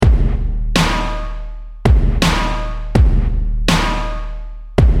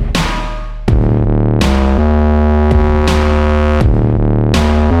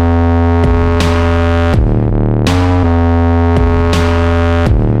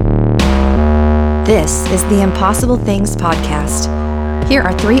This is the Impossible Things Podcast. Here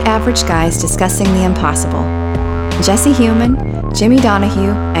are three average guys discussing the impossible. Jesse Human, Jimmy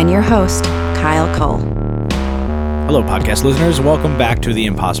Donahue, and your host, Kyle Cole. Hello, podcast listeners. Welcome back to the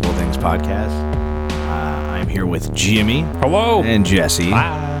Impossible Things Podcast. I'm here with Jimmy. Hello. And Jesse.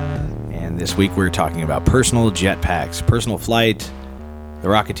 Hi. And this week we're talking about personal jetpacks, personal flight, the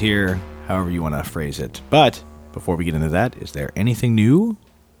Rocketeer, however you want to phrase it. But before we get into that, is there anything new?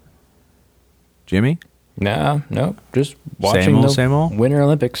 Jimmy? No, just watching same old? Winter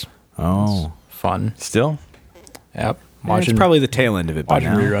Olympics. Oh. It's fun. Still? Yep. It's probably the tail end of it by watching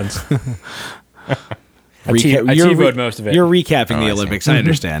now. reruns. I You're TiVo'd most of it. You're recapping the I see. Olympics, I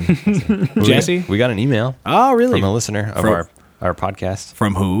understand. Jesse? We got an email Oh, really? from a listener of our podcast.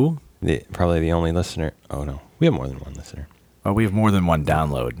 From who? Probably the only listener. Oh, no. We have more than one listener. Well, we have more than one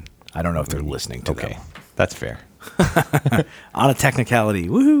download. I don't know if they're listening to Okay. them. That's fair. On a technicality.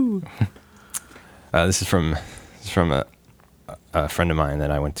 Woohoo! This is from a friend of mine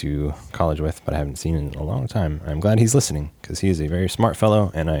that I went to college with, but I haven't seen in a long time. I'm glad he's listening because he is a very smart fellow,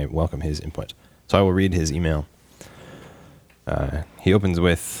 and I welcome his input. So I will read his email. He opens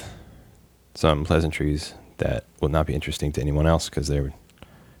with some pleasantries that will not be interesting to anyone else because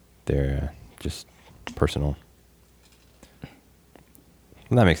they're just personal.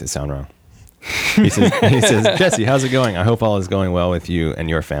 Well, that makes it sound wrong. He says, Jesse, how's it going? I hope all is going well with you and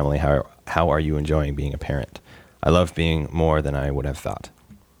your family. How are you enjoying being a parent? I love being more than I would have thought.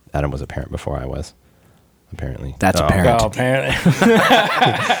 Adam was a parent before I was, apparently. That's a parent. Well, apparently.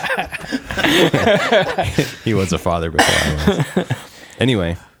 He was a father before I was.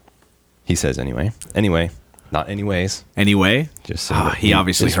 Anyway, he says anyway. Anyway, not anyways. Anyway? Just so that he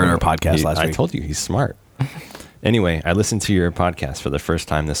obviously heard our podcast last week. I told you, he's smart. Anyway, I listened to your podcast for the first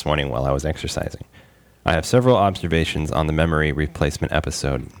time this morning while I was exercising. I have several observations on the memory replacement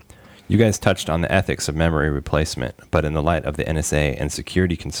episode. You guys touched on the ethics of memory replacement, but in the light of the NSA and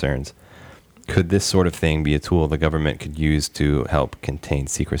security concerns, could this sort of thing be a tool the government could use to help contain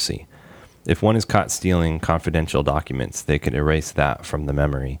secrecy? If one is caught stealing confidential documents, they could erase that from the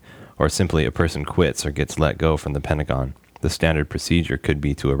memory, or simply a person quits or gets let go from the Pentagon. The standard procedure could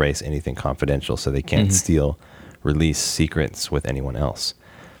be to erase anything confidential so they can't steal, release secrets with anyone else.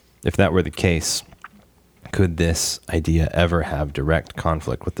 If that were the case, could this idea ever have direct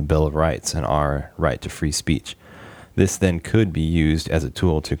conflict with the Bill of Rights and our right to free speech? This then could be used as a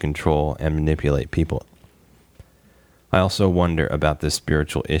tool to control and manipulate people. I also wonder about the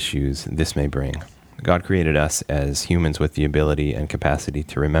spiritual issues this may bring. God created us as humans with the ability and capacity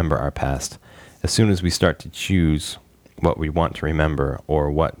to remember our past. As soon as we start to choose what we want to remember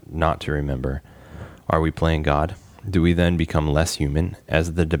or what not to remember, are we playing God? Do we then become less human?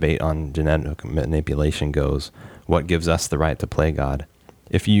 As the debate on genetic manipulation goes, what gives us the right to play God?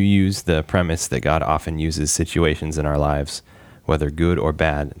 If you use the premise that God often uses situations in our lives, whether good or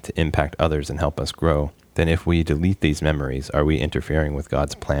bad, to impact others and help us grow, then if we delete these memories, are we interfering with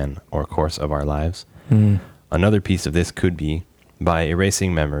God's plan or course of our lives? Another piece of this could be, by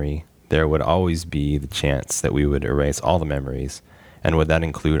erasing memory, there would always be the chance that we would erase all the memories, and would that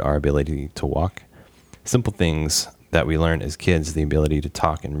include our ability to walk? Simple things that we learn as kids, the ability to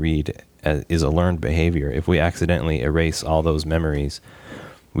talk and read, is a learned behavior. If we accidentally erase all those memories,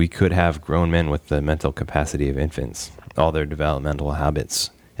 we could have grown men with the mental capacity of infants, all their developmental habits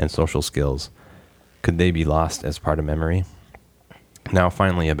and social skills. Could they be lost as part of memory? Now,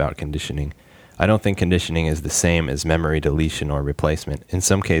 finally, about conditioning. I don't think conditioning is the same as memory deletion or replacement. In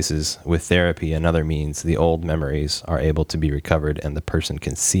some cases, with therapy and other means, the old memories are able to be recovered and the person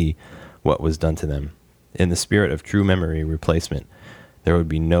can see what was done to them. In the spirit of true memory replacement, there would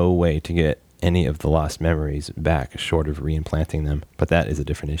be no way to get any of the lost memories back short of reimplanting them, but that is a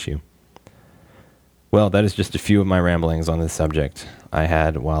different issue. Well, that is just a few of my ramblings on this subject I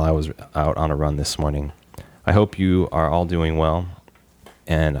had while I was out on a run this morning. I hope you are all doing well,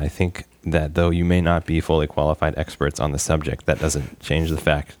 and I think that though you may not be fully qualified experts on the subject, that doesn't change the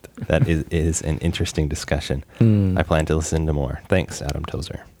fact that it is an interesting discussion. I plan to listen to more. Thanks, Adam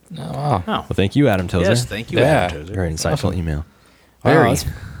Tozer. Oh, wow. Oh. Well, thank you, Adam Tozer. Yes, thank you, Yeah. Adam Tozer. Very insightful email. Wow, that's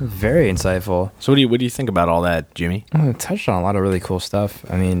very insightful. So what do you think about all that, Jimmy? It touched on a lot of really cool stuff.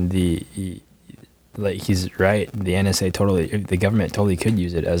 I mean, he's right. The NSA the government totally could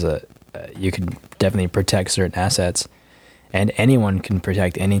use it as you could definitely protect certain assets, and anyone can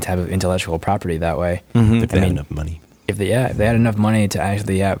protect any type of intellectual property that way. If they had enough money. If they had enough money to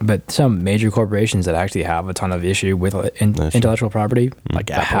actually, but some major corporations that actually have a ton of issue with intellectual property, like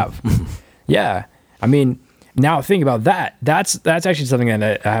that Apple. have. Yeah. I mean, now think about that. That's actually something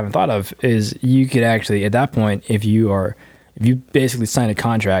that I haven't thought of, is you could actually, at that point, if you are if you basically sign a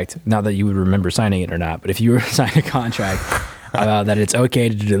contract, not that you would remember signing it or not, but if you were to sign a contract about that it's okay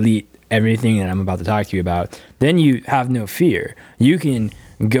to delete everything that I'm about to talk to you about, then you have no fear. You can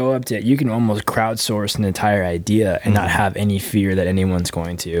you can almost crowdsource an entire idea and not have any fear that anyone's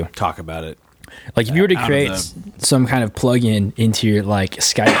going to talk about it. Like if you were to create some kind of plugin into your like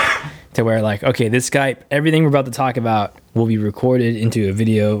Skype to where like, okay, this Skype, everything we're about to talk about will be recorded into a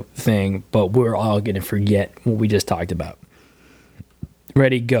video thing, but we're all going to forget what we just talked about.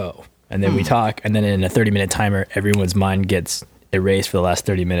 Ready, go. And then we talk, and then in a 30-minute timer, everyone's mind gets erased for the last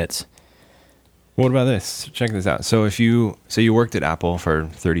 30 minutes. What about this? Check this out. So if you worked at Apple for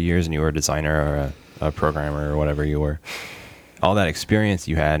 30 years and you were a designer or a programmer or whatever you were, all that experience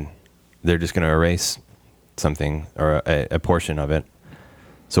you had, they're just going to erase something or a portion of it.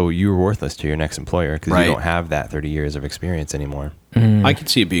 So you were worthless to your next employer because you don't have that 30 years of experience anymore. I could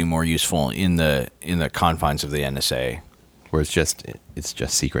see it being more useful in the confines of the NSA, where it's just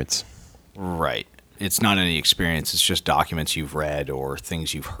secrets. Right. It's not any experience. It's just documents you've read or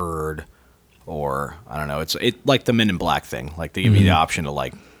things you've heard, or I don't know. It's like the Men in Black thing. Like they give you the option to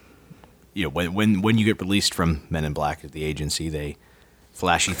like, you know, when you get released from Men in Black at the agency, they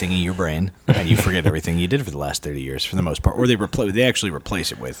flashy thing in your brain, and you forget everything you did for the last 30 years for the most part, or they actually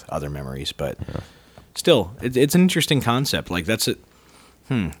replace it with other memories. But still, it's an interesting concept. Like that's it.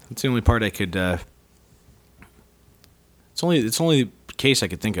 That's the only part I could. It's only the case I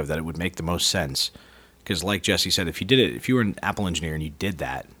could think of that it would make the most sense. Because, like Jesse said, if you were an Apple engineer and you did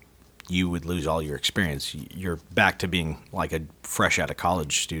that, you would lose all your experience. You're back to being like a fresh out of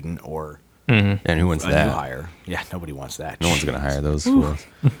college student or. And who wants that? New hire. Yeah, nobody wants that. No one's going to hire those fools.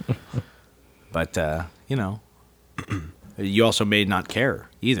 But, you know, you also may not care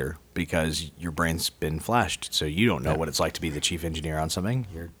either because your brain's been flashed. So you don't know what it's like to be the chief engineer on something.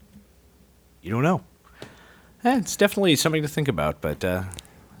 You don't know. It's definitely something to think about, but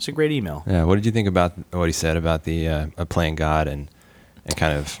it's a great email. Yeah, what did you think about what he said about the playing God and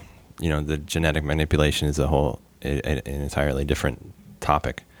kind of, you know, the genetic manipulation is an entirely different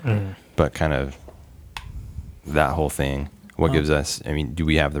topic. But kind of that whole thing, what gives us, I mean, do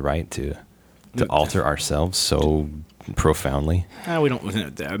we have the right to alter ourselves so profoundly? We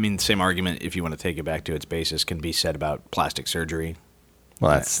don't. I mean, the same argument, if you want to take it back to its basis, can be said about plastic surgery.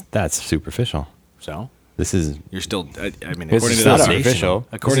 Well, that's superficial. So? You're still, I mean, according to that,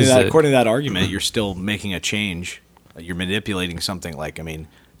 according to that argument, you're still making a change. You're manipulating something like, I mean,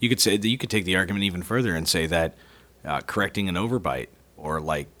 you could take the argument even further and say that correcting an overbite or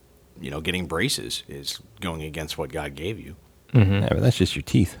like, you know, getting braces is going against what God gave you. Yeah, but that's just your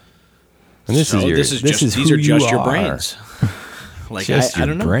teeth. And these are just your brains. Like just I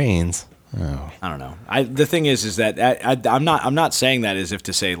don't know. Brains. Oh. I don't know. The thing is that I'm not saying that as if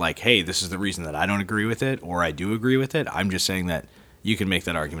to say like, hey, this is the reason that I don't agree with it or I do agree with it. I'm just saying that you can make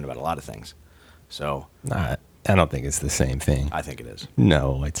that argument about a lot of things. So I don't think it's the same thing. I think it is.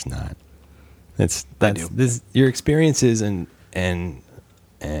 No, it's not. Your experiences and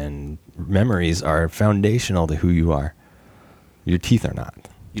memories are foundational to who you are. Your teeth are not.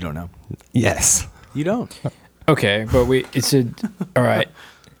 You don't know. Yes. You don't. Okay, but all right.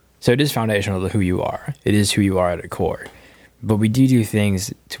 So it is foundational to who you are. It is who you are at a core. But we do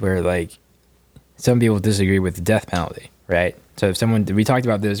things to where like some people disagree with the death penalty, right? So we talked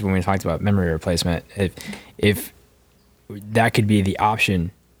about this when we talked about memory replacement. If that could be the option,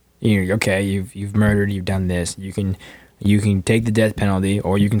 you know, okay, you've murdered, you've done this, you can take the death penalty,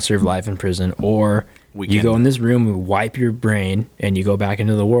 or you can serve life in prison, or you go in this room, we wipe your brain, and you go back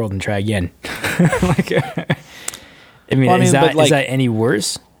into the world and try again. Is that any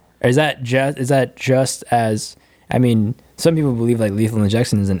worse? Or is that just as? I mean, some people believe like lethal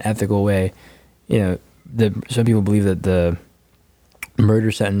injection is an ethical way. You know, some people believe that the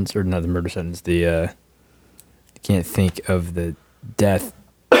murder sentence, or not the murder sentence, I can't think of the death.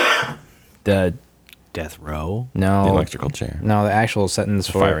 The death row? No. The electrical chair? No, the actual sentence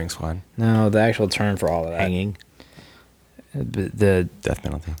the for firing squad? No, the actual term for all of that. Hanging? The death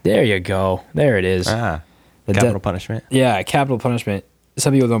penalty. There you go. There it is. The capital punishment? Yeah, capital punishment.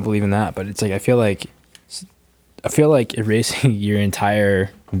 Some people don't believe in that, but it's like I feel like erasing your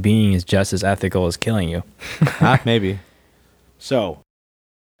entire being is just as ethical as killing you. Maybe. So,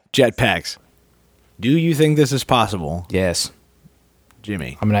 jetpacks. Do you think this is possible? Yes.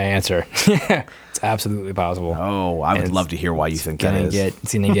 Jimmy. I'm going to answer. It's absolutely possible. Oh, I would love to hear why you think that is.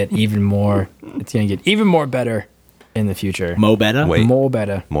 It's going to get even more. It's going to get even more better in the future. Mo better? Wait. More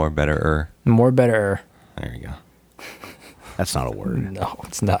better. More better-er. More better-er. There you go. That's not a word. No,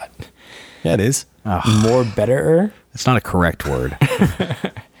 it's not. Yeah, it is. More better-er? It's not a correct word.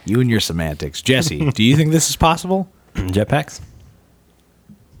 You and your semantics. Jesse, do you think this is possible? Jetpacks?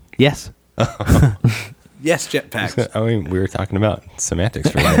 Yes. Yes, jetpacks. I mean, we were talking about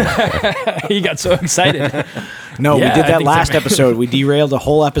semantics for a minute. He got so excited. No, Yeah, we did I that think last episode. We derailed a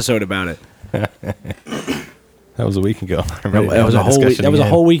whole episode about it. That was a week ago. That was a whole week. That was a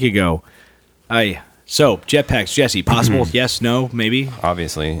whole week ago. So jetpacks, Jesse. Possible? Yes, no, maybe.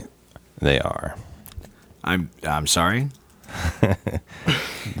 Obviously, they are. I'm sorry.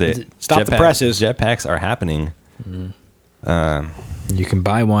 Stop the presses. Jetpacks are happening. You can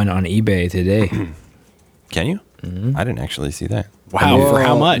buy one on eBay today. Can you? I didn't actually see that. Wow, for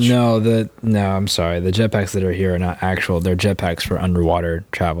how much? No, I'm sorry. The jetpacks that are here are not actual. They're jetpacks for underwater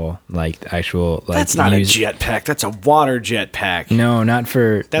travel, like actual. Like That's not a jetpack. That's a water jetpack. No, not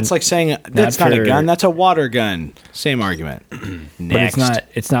for. That's like saying that's not a for- gun. That's a water gun. Same argument. Next. But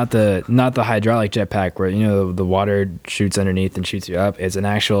it's not the hydraulic jetpack where the water shoots underneath and shoots you up. It's an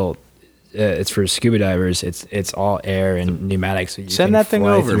actual. It's for scuba divers. It's all air and pneumatics. So you Send can that thing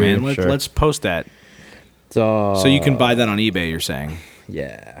fly over, through. man. Sure. Let's post that. So you can buy that on eBay. You're saying?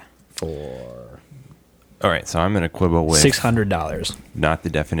 Yeah, for All right, so I'm going to quibble with $600. not the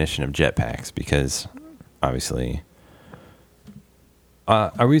definition of jetpacks because obviously,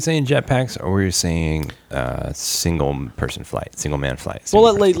 are we saying jetpacks or are we saying single man flight?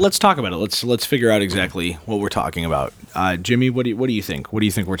 Well, let's talk about it. Let's figure out exactly what we're talking about. Jimmy, what do you think? What do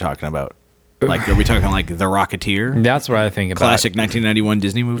you think we're talking about? Like, are we talking like The Rocketeer? That's what I think about. Classic 1991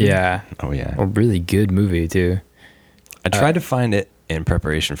 Disney movie? Yeah. Oh yeah, A really good movie too. I tried to find it in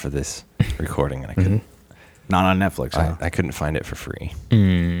preparation for this recording, and I couldn't. Not on Netflix, huh? I couldn't find it for free. So I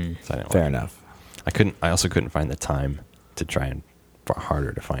didn't Fair watch it. enough. I also couldn't find the time to try and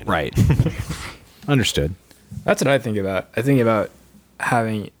harder to find. Right. Understood. That's what I think about. I think about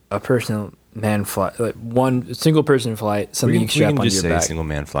having a personal man flight, like one single person flight, something you We strap can onto just your say back. single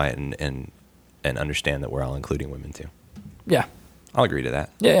man flight and understand that we're all including women too. Yeah. I'll agree to that.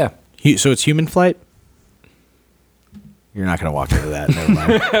 Yeah, yeah. So it's human flight? You're not going to walk into that. Never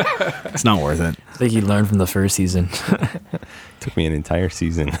mind. It's not worth it. I think you learned from the first season. Took me an entire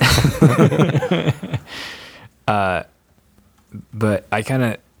season. But I kind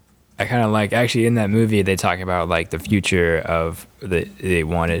of like, actually in that movie they talk about like the future of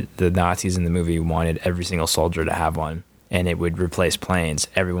the Nazis in the movie wanted every single soldier to have one, and it would replace planes.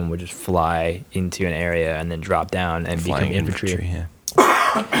 Everyone would just fly into an area and then drop down and become Flying infantry.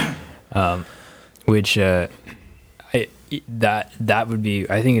 Yeah. Which that would be,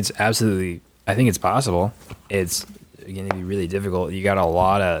 I think it's possible. It's going to be really difficult. You got a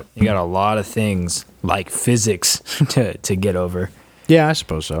lot of things like physics to get over. Yeah, I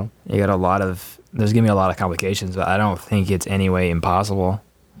suppose so. There's going to be a lot of complications, but I don't think it's any way impossible.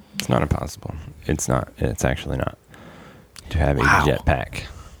 It's not impossible. It's not. It's actually not. To have a Wow. jetpack.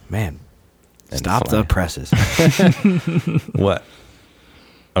 Man, And stop fly. the presses. What?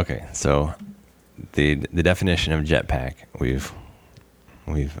 Okay, so the definition of jetpack we've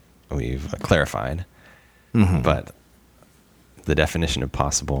clarified, but the definition of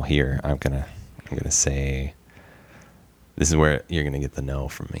possible here, I'm gonna say this is where you're gonna get the no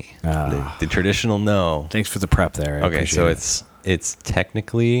from me. The traditional no. Thanks for the prep there. I Okay, so appreciate it. it's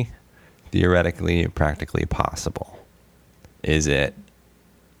technically, theoretically, practically possible. Is it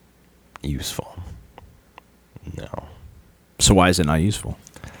useful? No. So why is it not useful?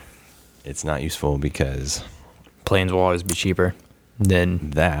 It's not useful because Planes will always be cheaper than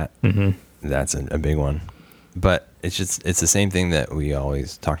that's a big one. But it's the same thing that we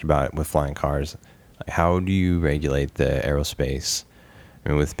always talked about with flying cars. Like, how do you regulate the aerospace? I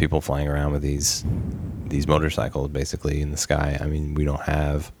mean, with people flying around with these motorcycles basically in the sky. I mean, we don't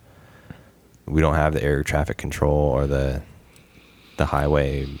have the air traffic control or the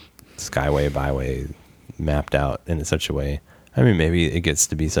highway, skyway, byway mapped out in such a way. I mean, maybe it gets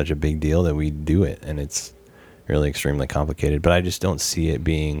to be such a big deal that we do it, and it's really extremely complicated. But I just don't see it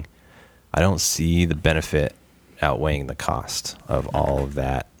being. I don't see the benefit outweighing the cost of all of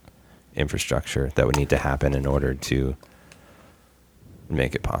that infrastructure that would need to happen in order to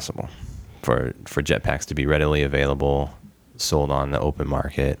make it possible for jetpacks to be readily available, sold on the open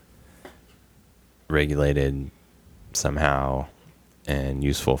market, regulated somehow, and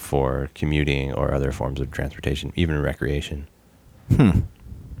useful for commuting or other forms of transportation, even recreation.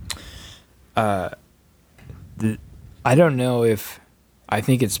 I don't know if I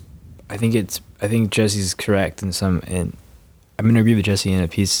think Jesse's correct and I'm going to agree with Jesse in a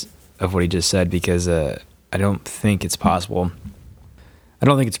piece of what he just said because I don't think it's possible. I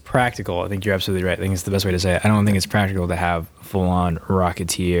don't think it's practical. I think you're absolutely right. I think it's the best way to say it. I don't think it's practical to have full-on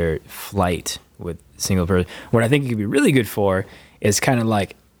Rocketeer flight with single person. What I think it could be really good for is kind of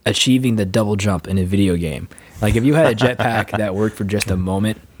like achieving the double jump in a video game. Like if you had a jetpack that worked for just a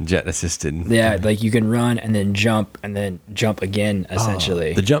moment, Jet assisted. yeah, like you can run and then jump again,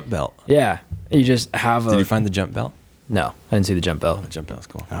 essentially. The jump belt. Yeah, you just have Did you find the jump belt? No, I didn't see the jump belt. The jump belt's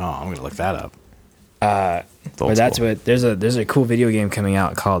cool. Oh, I'm going to look that up. But that's what there's a cool video game coming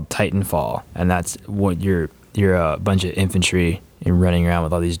out called Titanfall, and that's what you're a bunch of infantry and running around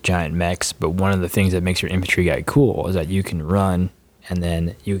with all these giant mechs. But one of the things that makes your infantry guy cool is that you can run and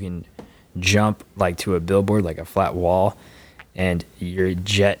then you can jump like to a billboard, like a flat wall, and your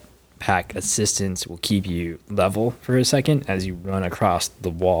jetpack assistance will keep you level for a second as you run across the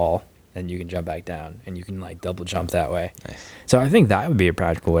wall, and you can jump back down, and you can like double jump that way. Nice. So I think that would be a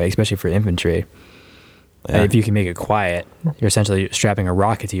practical way, especially for infantry. Yeah. And if you can make it quiet, you're essentially strapping a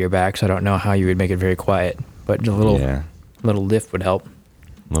rocket to your back. So I don't know how you would make it very quiet, but a little lift would help.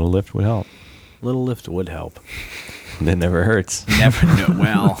 Little lift would help. Little lift would help. That never hurts. Never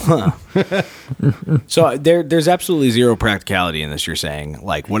know. Well, so there's absolutely zero practicality in this. You're saying,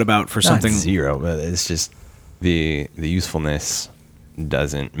 like, what about for something Not zero? But it's just the usefulness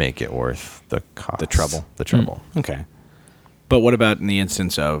doesn't make it worth the cost, The trouble. The trouble. Okay, but what about in the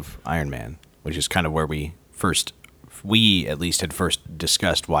instance of Iron Man, which is kind of where we at least had first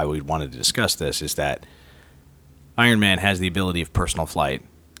discussed why we wanted to discuss this, is that Iron Man has the ability of personal flight,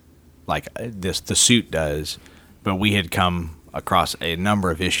 like the suit does. But we had come across a number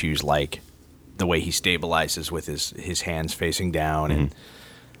of issues, like the way he stabilizes with his hands facing down,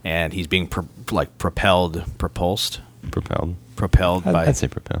 and he's being propelled I'd say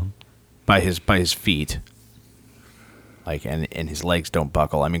propelled by his feet, like and his legs don't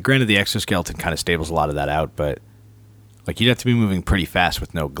buckle. I mean, granted, the exoskeleton kind of stables a lot of that out, but like you'd have to be moving pretty fast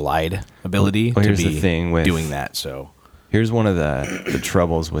with no glide ability Well, to here's be the thing with doing that. So here's one of the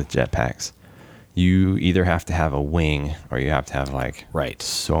troubles with jetpacks. You either have to have a wing or you have to have Right.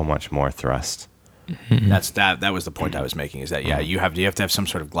 so much more thrust. that was the point I was making, is that you have to have some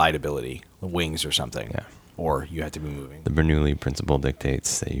sort of glide ability, wings or something, Yeah. or you have to be moving. The Bernoulli principle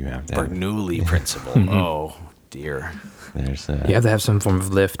dictates that you have to have. Bernoulli principle. Oh dear. There's You have to have some form of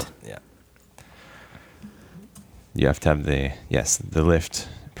lift. yeah. You have to have the lift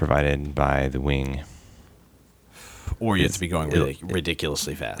provided by the wing Or you have to be going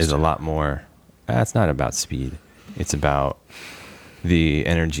ridiculously fast. is a lot more. It's not about speed. It's about the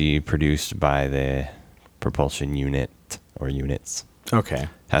energy produced by the propulsion unit or units. Okay.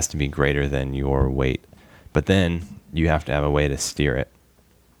 Has to be greater than your weight. But then you have to have a way to steer it.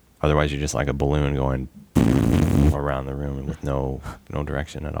 Otherwise, you're just like a balloon going around the room with no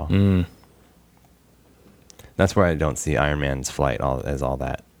direction at all. That's why I don't see Iron Man's flight as all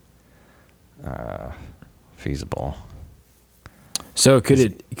that feasible. So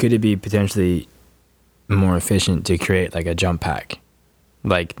could it be potentially more efficient to create like a jump pack,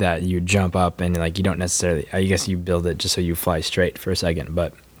 like that you jump up and like you don't necessarily, I guess you build it just so you fly straight for a second,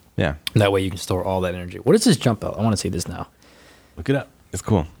 but Yeah. that way you can store all that energy. What is this jump belt? I want to see this now. Look it up. It's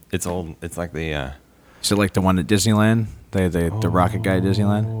cool. It's old. It's like the... Is it like the one at Disneyland? The rocket guy at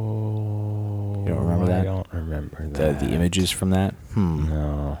Disneyland? You don't remember that? I don't remember that. The images from that?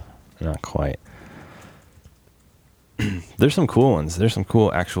 No, not quite. There's some cool ones. There's some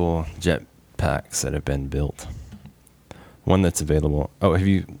cool actual jetpacks that have been built. One that's available. Oh, have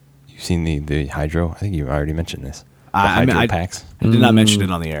you seen the hydro? I think you already mentioned this. The hydro packs. I did not mention it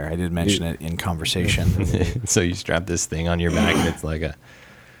on the air. I did mention it in conversation. So you strap this thing on your back, and it's like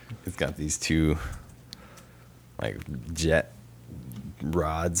it's got these two like jet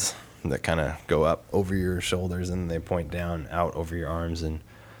rods that kind of go up over your shoulders, and they point down out over your arms, and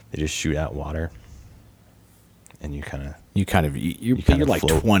they just shoot out water. And you're like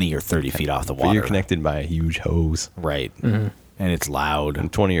float. 20 or 30 feet off the water. But you're connected by a huge hose. Right. Mm-hmm. And it's loud.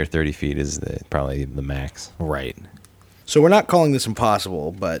 And 20 or 30 feet is probably the max. Right. So we're not calling this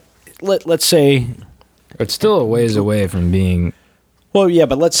impossible, but let's say... It's still a ways away from being... Well, yeah,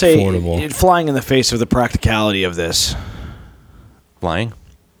 but let's say affordable. Flying in the face of the practicality of this. Flying?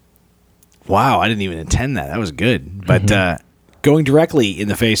 Wow, I didn't even intend that. That was good. But going directly in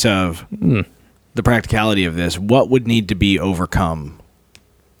the face of the practicality of this, what would need to be overcome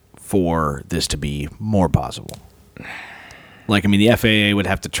for this to be more possible? Like, I mean, the FAA would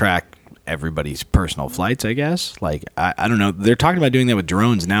have to track everybody's personal flights, I guess. Like, I don't know. They're talking about doing that with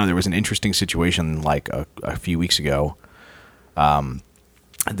drones now. There was an interesting situation like a few weeks ago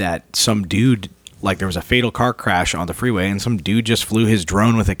that some dude, like there was a fatal car crash on the freeway, and some dude just flew his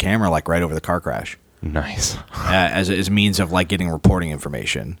drone with a camera like right over the car crash. Nice. As a means of like getting reporting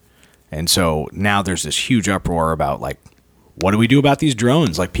information. And so now there's this huge uproar about like, what do we do about these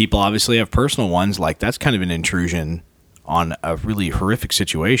drones? Like people obviously have personal ones. Like that's kind of an intrusion on a really horrific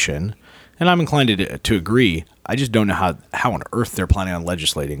situation, and I'm inclined to agree. I just don't know how on earth they're planning on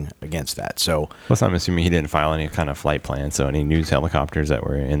legislating against that. So, plus, I'm assuming he didn't file any kind of flight plan, so any news helicopters that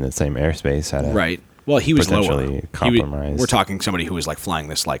were in the same airspace had a right. Well, he was potentially lower. compromised. We're talking somebody who was like flying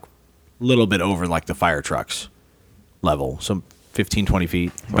this like little bit over like the fire trucks level, so 15, 20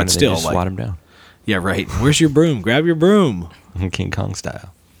 feet, Why but did they still just like swat him down, yeah, right. Where's your broom? Grab your broom. King Kong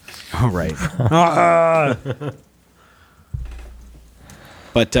style. All right.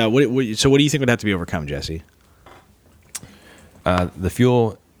 But so what do you think would have to be overcome, Jesse? The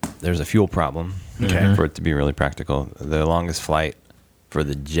fuel. There's a fuel problem. Okay. For it to be really practical, the longest flight for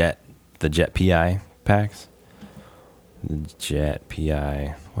the jet PI packs. The jet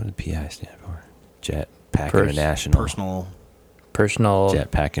PI. What did PI stand for? Jetpack International. Personal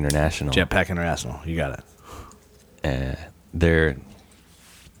Jetpack International. Jetpack International. You got it.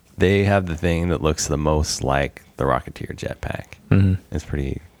 They have the thing that looks the most like the Rocketeer jetpack. Mm-hmm. It's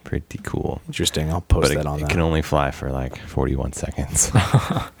pretty cool. Interesting. I'll post But that on it that. can only fly for like 41 seconds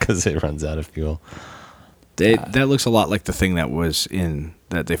because it runs out of fuel. That looks a lot like the thing that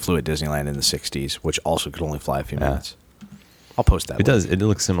they flew at Disneyland in the 60s, which also could only fly a few minutes. I'll post that. It does. It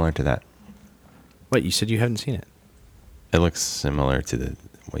looks similar to that. Wait, you said you haven't seen it? It looks similar to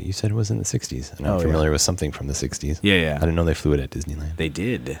what you said was in the 60s. And I'm familiar with something from the 60s. Yeah. I didn't know they flew it at Disneyland. They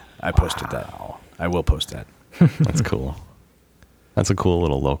did. I posted that. I will post that. That's cool. That's a cool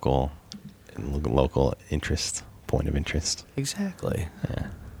little local point of interest. Exactly. Yeah.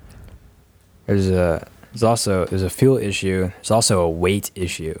 There's a fuel issue. There's also a weight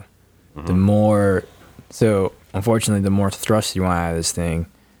issue. Mm-hmm. Unfortunately, the more thrust you want out of this thing,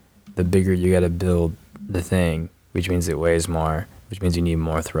 the bigger you got to build the thing, which means it weighs more, which means you need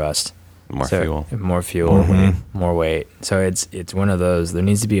more thrust. More fuel. More weight. So it's one of those. There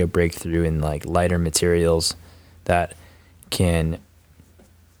needs to be a breakthrough in like lighter materials that can.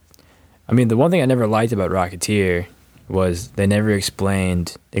 I mean, the one thing I never liked about Rocketeer was they never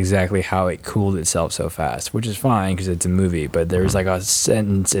explained exactly how it cooled itself so fast, which is fine because it's a movie. But there was like a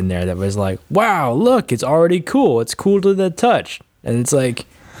sentence in there that was like, "Wow, look, it's already cool. It's cool to the touch," and it's like,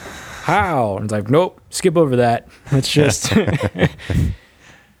 how? And it's like, nope, skip over that. It's just.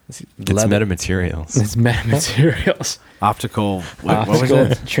 It's metamaterials. It's metamaterials. Optical. What was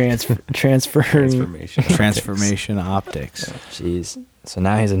it? Transformation optics. Jeez. So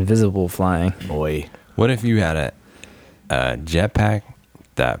now he's invisible flying. Boy. What if you had a jetpack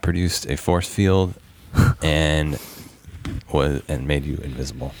that produced a force field and made you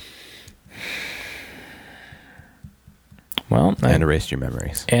invisible? Well, and erased your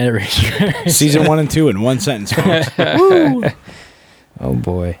memories. Season 1 and 2 in one sentence, folks. Woo! Oh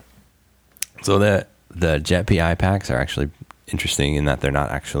boy. So the jet PI packs are actually interesting in that they're not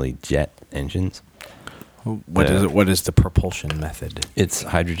actually jet engines. What is it? What is the propulsion method? It's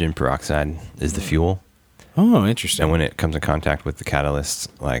hydrogen peroxide is the fuel. Oh, interesting. And when it comes in contact with the catalyst,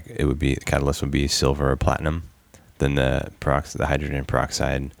 the catalyst would be silver or platinum. Then the hydrogen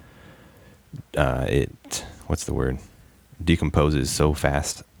peroxide, decomposes so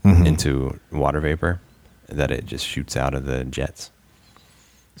fast into water vapor that it just shoots out of the jets.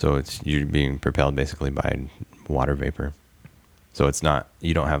 So you're being propelled basically by water vapor. So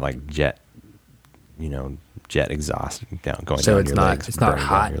you don't have like jet exhaust going down your legs. It's not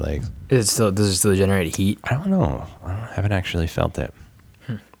hot. Your legs. Does it still generate heat? I don't know. I haven't actually felt it.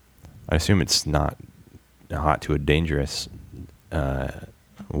 I assume it's not hot to a dangerous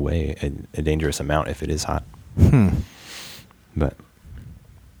way, a dangerous amount if it is hot. But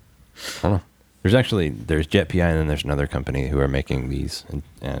I don't know. There's Jet PI and then there's another company who are making these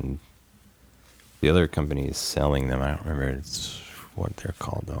and the other company is selling them. I don't remember what they're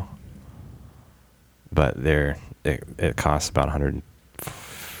called though. But it costs about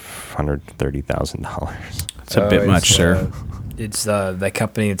 $130,000. It's a bit much, sir. It's the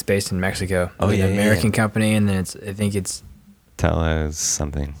company that's based in Mexico. Oh, yeah, an American company, and then I think it's Tele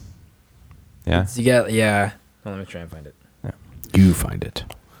something. Yeah. Yeah. Well, let me try and find it. Yeah. You find it.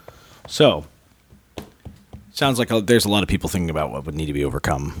 So, sounds like there's a lot of people thinking about what would need to be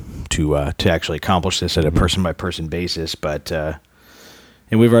overcome to actually accomplish this at a person by person basis, but.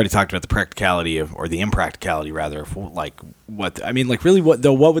 And we've already talked about the practicality or the impracticality rather of what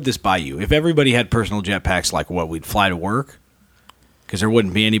would this buy you? If everybody had personal jetpacks, like what we'd fly to work? Because there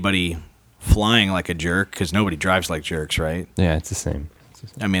wouldn't be anybody flying like a jerk because nobody drives like jerks, right? Yeah, it's the same.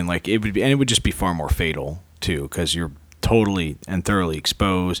 I mean, like it would just be far more fatal too because you're totally and thoroughly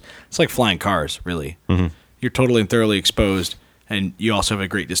exposed. It's like flying cars, really. Mm-hmm. You're totally and thoroughly exposed, and you also have a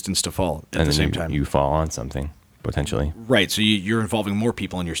great distance to fall at the same time. You fall on something. Potentially. Right, so you're involving more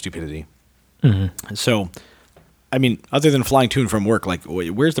people in your stupidity. Mm-hmm. So I mean, other than flying to and from work, like,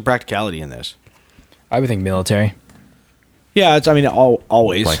 where's the practicality in this? I would think military. Yeah, it's. I mean,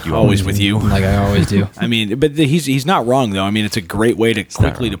 always, Like you always with you. Like I always do. I mean, but he's not wrong though. I mean, it's a great way to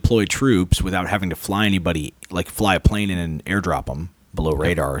quickly deploy troops without having to fly anybody, like fly a plane in and airdrop them below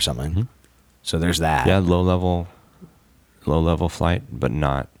radar or something. Mm-hmm. So there's that. Yeah, low level flight, but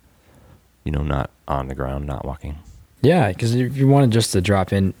not, not on the ground, not walking. Yeah, because if you wanted just to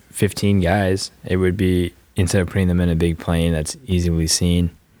drop in 15 guys, it would be, instead of putting them in a big plane that's easily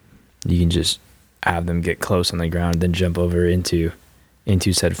seen, you can just have them get close on the ground, then jump over into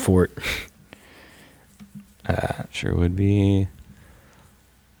said fort. Sure would be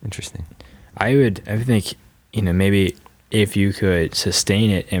interesting. I would think, maybe if you could sustain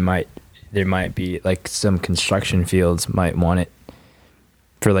it, there might be like some construction fields might want it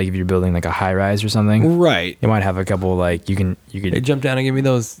for like if you're building like a high rise or something. Right. You might have a couple like you could Hey, jump down and give me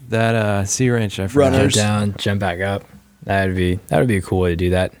that sea wrench. I forgot. Runners. jump down, jump back up. That would be a cool way to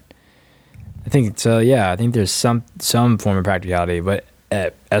do that. I think so. Yeah, I think there's some form of practicality, but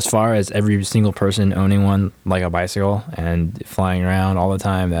as far as every single person owning one like a bicycle and flying around all the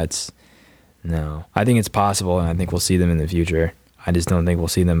time, that's no. I think it's possible, and I think we'll see them in the future. I just don't think we'll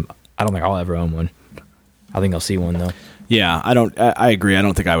see them. I don't think I'll ever own one. I think I'll see one though. Yeah, I agree. I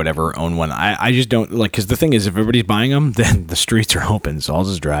don't think I would ever own one. I just don't like, because the thing is, if everybody's buying them, then the streets are open, so I'll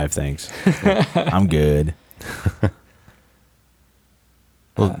just drive. Thanks. I'm good.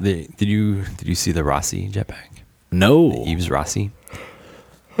 Well, did you see the Rossy jetpack? No. Yves Rossy.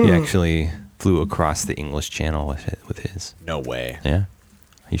 He actually flew across the English Channel with his. No way. Yeah,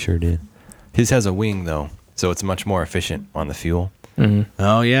 he sure did. His has a wing though, so it's much more efficient on the fuel. Mm-hmm.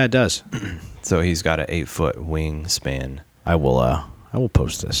 Oh yeah, it does. So he's got an 8-foot wingspan. I will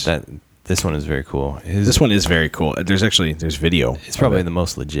post this. This one is very cool. This one is very cool. There's video. It's probably the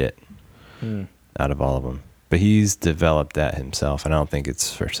most legit out of all of them. But he's developed that himself, and I don't think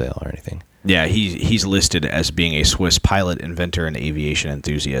it's for sale or anything. Yeah, he's listed as being a Swiss pilot, inventor, and aviation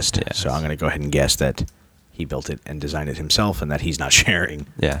enthusiast. Yes. So I'm going to go ahead and guess that he built it and designed it himself, and that he's not sharing.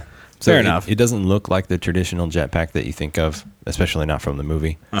 Yeah. Fair enough. It doesn't look like the traditional jetpack that you think of, especially not from the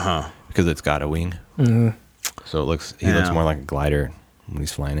movie. Because it's got a wing. Mm-hmm. So he looks more like a glider when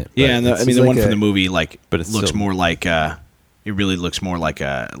he's flying it. Yeah, and the one from the movie, but it looks more like it really looks more like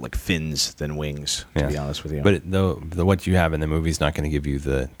fins than wings. To be honest with you, but what you have in the movie is not going to give you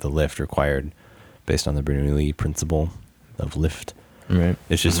the lift required based on the Bernoulli principle of lift. Right.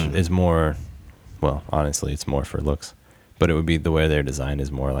 It's just it's more. Well, honestly, it's more for looks, but it would be the way they're designed is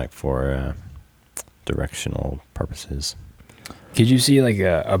more like for directional purposes. Could you see like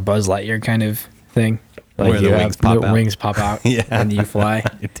a Buzz Lightyear kind of thing? Like where the wings pop out yeah, and you fly?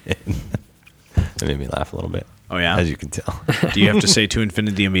 It did. It made me laugh a little bit. Oh yeah, as you can tell. Do you have to say to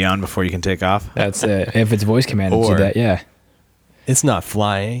infinity and beyond before you can take off? That's it. If it's voice command, do that. Yeah. It's not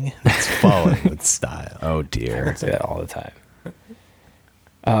flying. It's falling with style. Oh dear. I say that all the time.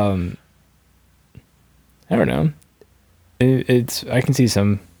 I don't know. It's I can see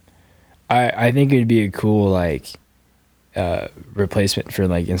some. I think it'd be a cool like replacement for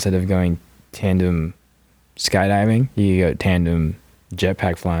like instead of going tandem skydiving, you go tandem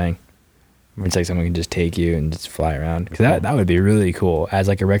jetpack flying. Where it's like someone can just take you and just fly around. Because that would be really cool as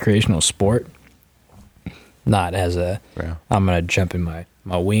like a recreational sport, not as I'm gonna jump in my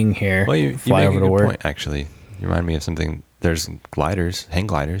wing here. Well, you fly make over a to good work. point, actually. You remind me of something. There's gliders, hang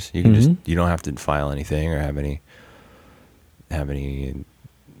gliders. You can just you don't have to file anything or have any. I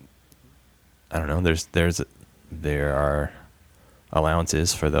don't know. There are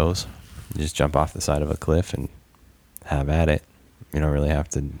allowances for those. You just jump off the side of a cliff and have at it. You don't really have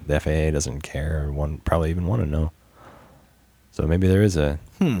to. The FAA doesn't care or probably even want to know. So maybe there is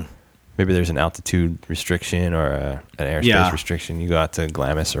maybe there's an altitude restriction or an airspace restriction. You go out to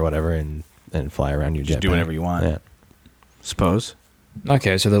Glamis or whatever and fly around your jetpack. Just do whatever you want. Yeah. Suppose.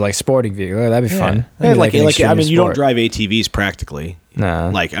 Okay, so they're like sporting vehicles. Oh, that'd be fun. Yeah, That'd be like an I extreme mean, you don't sport. drive ATVs practically.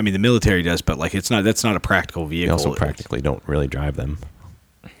 No. Like I mean, the military does, but like that's not a practical vehicle. You also practically don't really drive them.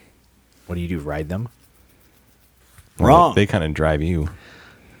 What do? Ride them? Well, Wrong. They kind of drive you.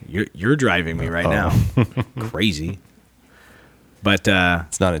 You're driving me right now. Crazy. But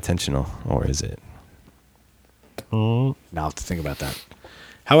it's not intentional, or is it? now I'll have to think about that.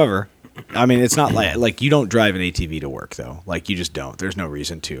 However, I mean, it's not like you don't drive an ATV to work though. Like you just don't. There's no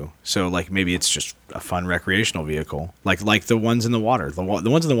reason to. So like maybe it's just a fun recreational vehicle, like the ones in the water. The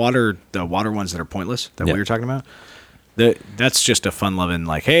ones in the water ones that are pointless that we were talking about. That's just a fun-loving,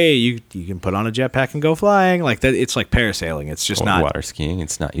 like, hey, you can put on a jetpack and go flying. Like that, it's like parasailing. It's just not water skiing.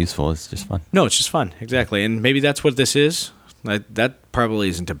 It's not useful. It's just fun. No, it's just fun. Exactly, and maybe that's what this is. That probably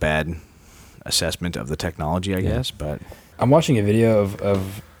isn't a bad assessment of the technology, I guess. But I'm watching a video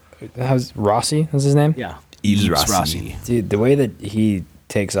of how's Rossy? What's his name? yeah, Yves Rossy. Dude, the way that he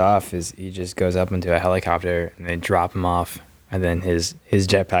takes off is he just goes up into a helicopter and they drop him off, and then his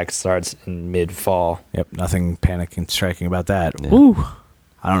jetpack starts in mid-fall. Yep, nothing panic and striking about that. Yeah. Woo!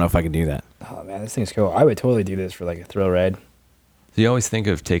 I don't know if I can do that. Oh man, this thing's cool. I would totally do this for like a thrill ride. So you always think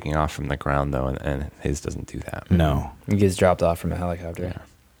of taking off from the ground, though, and his doesn't do that. No. He gets dropped off from a helicopter. Yeah.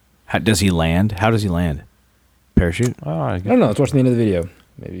 How does he land? How does he land? Parachute? Oh, I don't know. Let's watch the end of the video.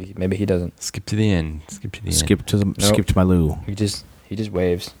 Maybe he doesn't. skip to the end. Skip to the end. Skip to my loo. He just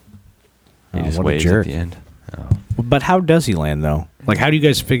waves. He Oh, just what a waves jerk. at the end. Oh, But how does he land though? Like, how do you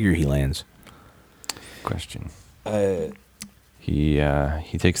guys figure he lands? question.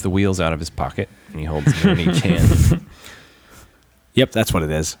 He takes the wheels out of his pocket and he holds them in each hand. Yep, that's what it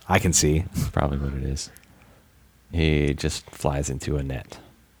is. I can see. That's probably what it is. He just flies into a net.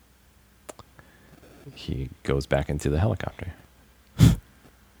 He goes back into the helicopter.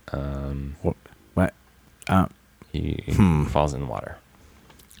 What? He falls in the water.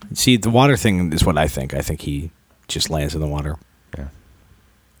 See, the water thing is what I think. I think he just lands in the water. Yeah.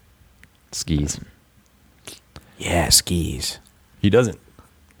 Skis. Yeah, skis. He doesn't.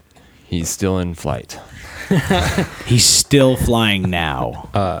 He's still in flight. He's still flying now.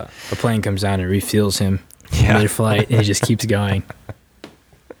 A plane comes down and refuels him Yeah. mid-flight, and he just keeps going.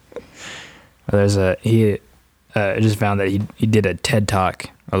 I just found that he did a TED Talk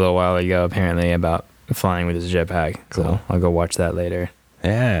a little while ago, apparently, about flying with his jetpack. So Cool. I'll go watch that later.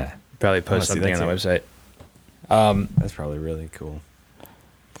 Yeah. Probably post see something that on the too. website. That's probably really cool.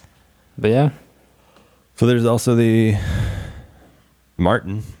 But yeah, So there's also the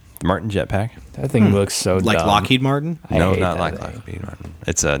Martin jetpack. that thing looks so Like dumb. Lockheed Martin? I No, hate not that like thing. Lockheed Martin.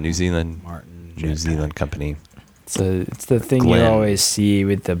 It's a New Zealand Martin. company. It's the thing Glenn. you always see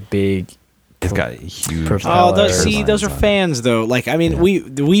with the big. It's got huge. Propeller. Oh, those turbines are on it. fans though. Like, I mean,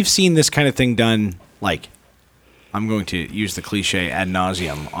 Yeah. we've seen this kind of thing done. Like, I'm going to use the cliche ad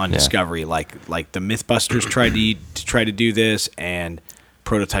nauseum on Yeah. Discovery. Like the MythBusters tried to do this, and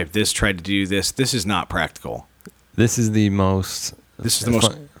Prototype this tried to do this. This is not practical. This is the most. This is the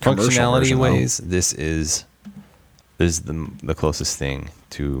most commercial functionality version, though. ways. This is the closest thing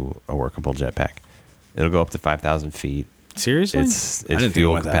to a workable jetpack. It'll go up to 5,000 feet. Seriously, Its I didn't think it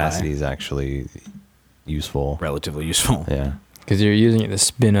fuel went that capacity high. is actually useful. Relatively useful. Yeah. Because you're using it to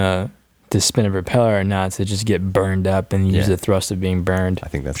spin a propeller or not to just get burned up and use Yeah. the thrust of being burned. I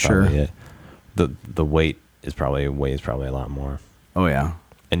think that's Sure. probably it. The weight weighs probably a lot more. Oh yeah.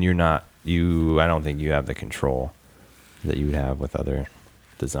 And I don't think you have the control that you would have with other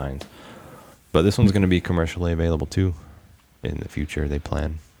designs. But this one's going to be commercially available too in the future, they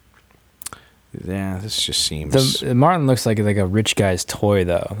plan. Yeah, this just seems. The Martin looks like a rich guy's toy,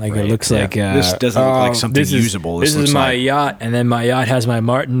 though. Like Right. it looks Yeah. like This doesn't look like something usable. This This looks is my like- yacht, and then my yacht has my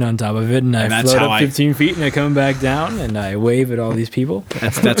Martin on top of it, and I And that's float how up I- 15 feet, and I come back down, and I wave at all these people.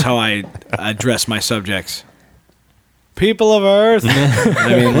 That's how I address my subjects. People of Earth.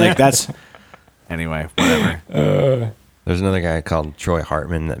 I mean, like that's. Anyway, whatever. There's another guy called Troy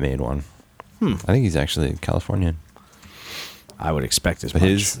Hartman that made one. I think he's actually Californian. I would expect as But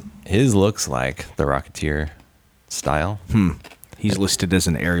much. his looks like the Rocketeer style. He's listed as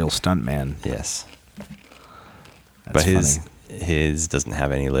an aerial stuntman. Yes. That's But funny. his doesn't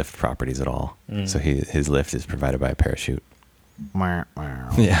have any lift properties at all. So his lift is provided by a parachute. Wah,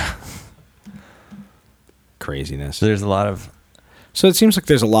 wah. Yeah. Craziness. So there's a lot of So it seems like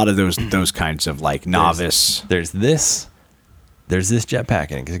there's a lot of those kinds of like novice. there's this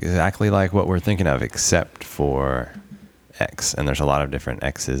jetpack, and it's exactly like what we're thinking of, except for X. And there's a lot of different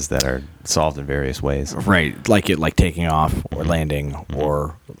X's that are solved in various ways. Right, like taking off or landing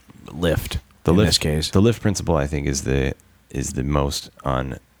or lift. The in lift, this case, the lift principle, I think, is the most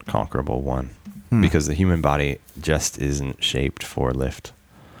unconquerable one, because the human body just isn't shaped for lift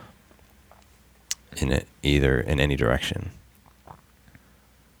in any direction.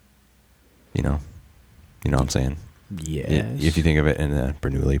 You know what I'm saying? yes. If you think of it in a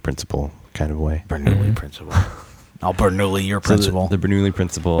Bernoulli principle kind of way. Bernoulli principle. I'll Bernoulli your So principle. the Bernoulli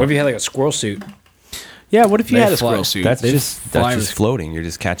principle. What if you had like a squirrel suit? yeah. What if you They had a fly- squirrel suit? That's They just fly with- floating. You're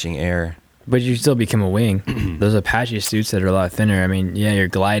just catching air. But you still become a wing. Those Apache suits that are a lot thinner. I mean, yeah, you're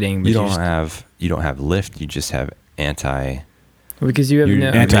gliding, but You don't have lift. You just have because you have you're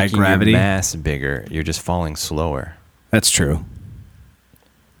no. making Anti-gravity. your mass bigger. You're just falling slower. That's true.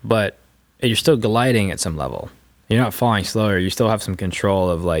 But you're still gliding at some level. You're not falling slower. You still have some control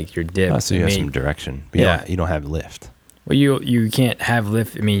of like your dip. So you I have mean, some direction. But yeah. you don't have lift. Well, you can't have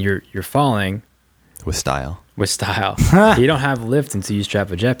lift. I mean, you're falling, With style. With style. You don't have lift until you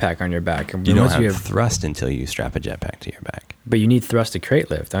strap a jetpack on your back. You don't have thrust until you strap a jetpack to your back. But you need thrust to create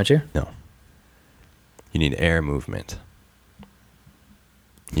lift, don't you? No. You need air movement.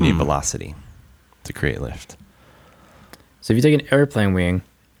 You need velocity to create lift. So if you take an airplane wing,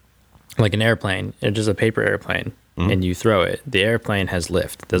 like an airplane, it's just a paper airplane, and you throw it, the airplane has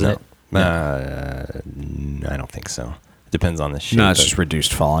lift, doesn't it? I don't think so. It depends on the shape. No, it's just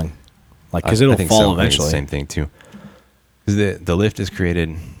reduced falling. Like, because it'll fall eventually. Same thing too. The lift is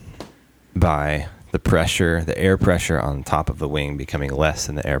created by the pressure, the air pressure on top of the wing becoming less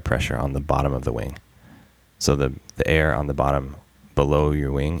than the air pressure on the bottom of the wing. So the air on the bottom below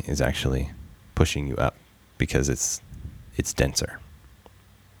your wing is actually pushing you up because it's denser.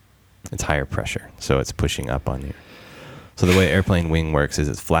 It's higher pressure, so it's pushing up on you. So the way airplane wing works is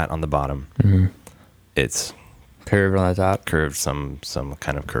it's flat on the bottom. Mm-hmm. It's curved on the top. Curved, some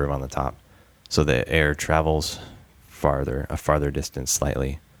kind of curve on the top. So the air travels a farther distance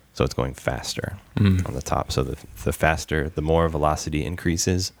slightly. So it's going faster on the top. So the faster, the more velocity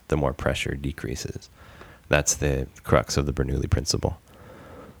increases, the more pressure decreases. That's the crux of the Bernoulli principle.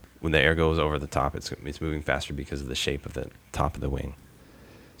 When the air goes over the top, it's moving faster because of the shape of the top of the wing.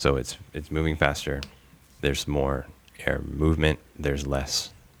 So it's moving faster. There's more air movement. There's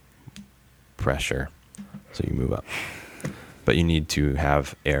less pressure. So you move up. But you need to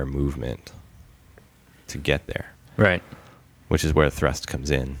have air movement to get there. Right. Which is where thrust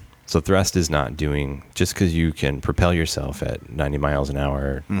comes in. So thrust is not doing, just because you can propel yourself at 90 miles an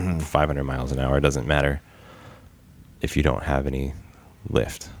hour, 500 miles an hour, it doesn't matter if you don't have any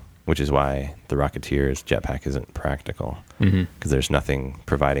lift, which is why the Rocketeer's jetpack isn't practical, because there's nothing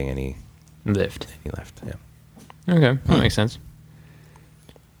providing any lift. Yeah. Okay, that makes sense.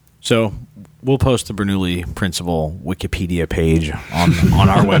 So we'll post the Bernoulli principle Wikipedia page on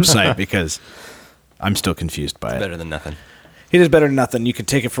our website because I'm still confused by it. Better than nothing. It is better than nothing. You can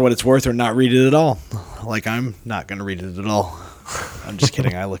take it for what it's worth or not read it at all. Like, I'm not going to read it at all. I'm just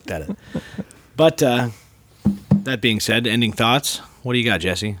kidding. I looked at it. But that being said, ending thoughts. What do you got,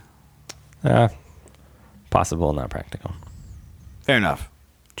 Jesse? Possible, not practical. Fair enough.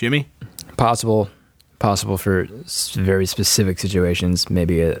 Jimmy? Possible for very specific situations.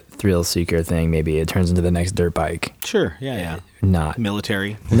 Maybe a thrill seeker thing. Maybe it turns into the next dirt bike. Sure. Yeah. Not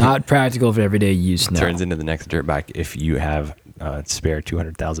military. Not practical for everyday use. No. Turns into the next dirt bike if you have spare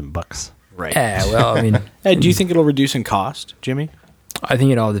 $200,000. Right. Yeah. Well, I mean, hey, do you think it'll reduce in cost, Jimmy? I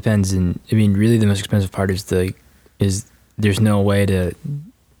think it all depends. And I mean, really, the most expensive part is there's no way to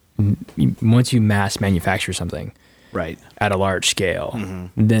once you mass manufacture something, right, at a large scale,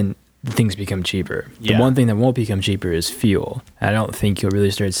 then things become cheaper. Yeah. The one thing that won't become cheaper is fuel. I don't think you'll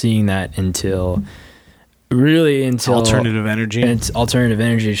really start seeing that until alternative energy. And alternative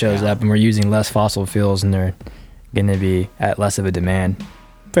energy shows up, and we're using less fossil fuels, and they're going to be at less of a demand.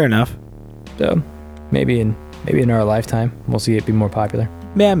 Fair enough. So maybe in our lifetime, we'll see it be more popular.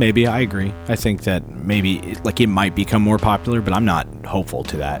 Yeah, maybe. I agree. I think that maybe it might become more popular, but I'm not hopeful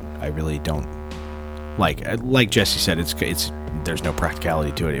to that. I really don't. Like Jesse said, it's there's no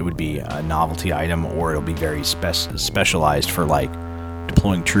practicality to it. It would be a novelty item, or it'll be very specialized for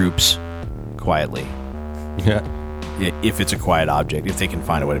deploying troops quietly. Yeah. If it's a quiet object, if they can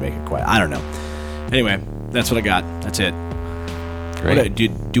find a way to make it quiet. I don't know. Anyway, that's what I got. That's it. Great.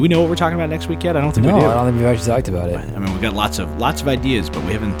 Do we know what we're talking about next week yet? I don't think we do. No, I don't think we've actually talked about it. I mean, we've got lots of ideas, but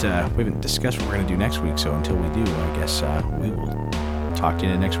we haven't discussed what we're going to do next week. So until we do, I guess we will talk to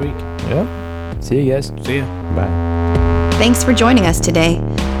you next week. Yeah. See you guys. See ya. Bye. Thanks for joining us today.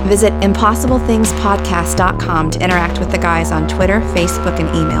 Visit impossiblethingspodcast.com to interact with the guys on Twitter, Facebook, and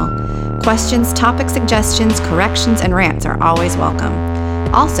email. Questions, topic suggestions, corrections, and rants are always welcome.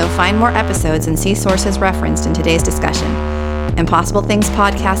 Also, find more episodes and see sources referenced in today's discussion.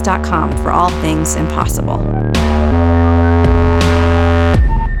 impossiblethingspodcast.com for all things impossible.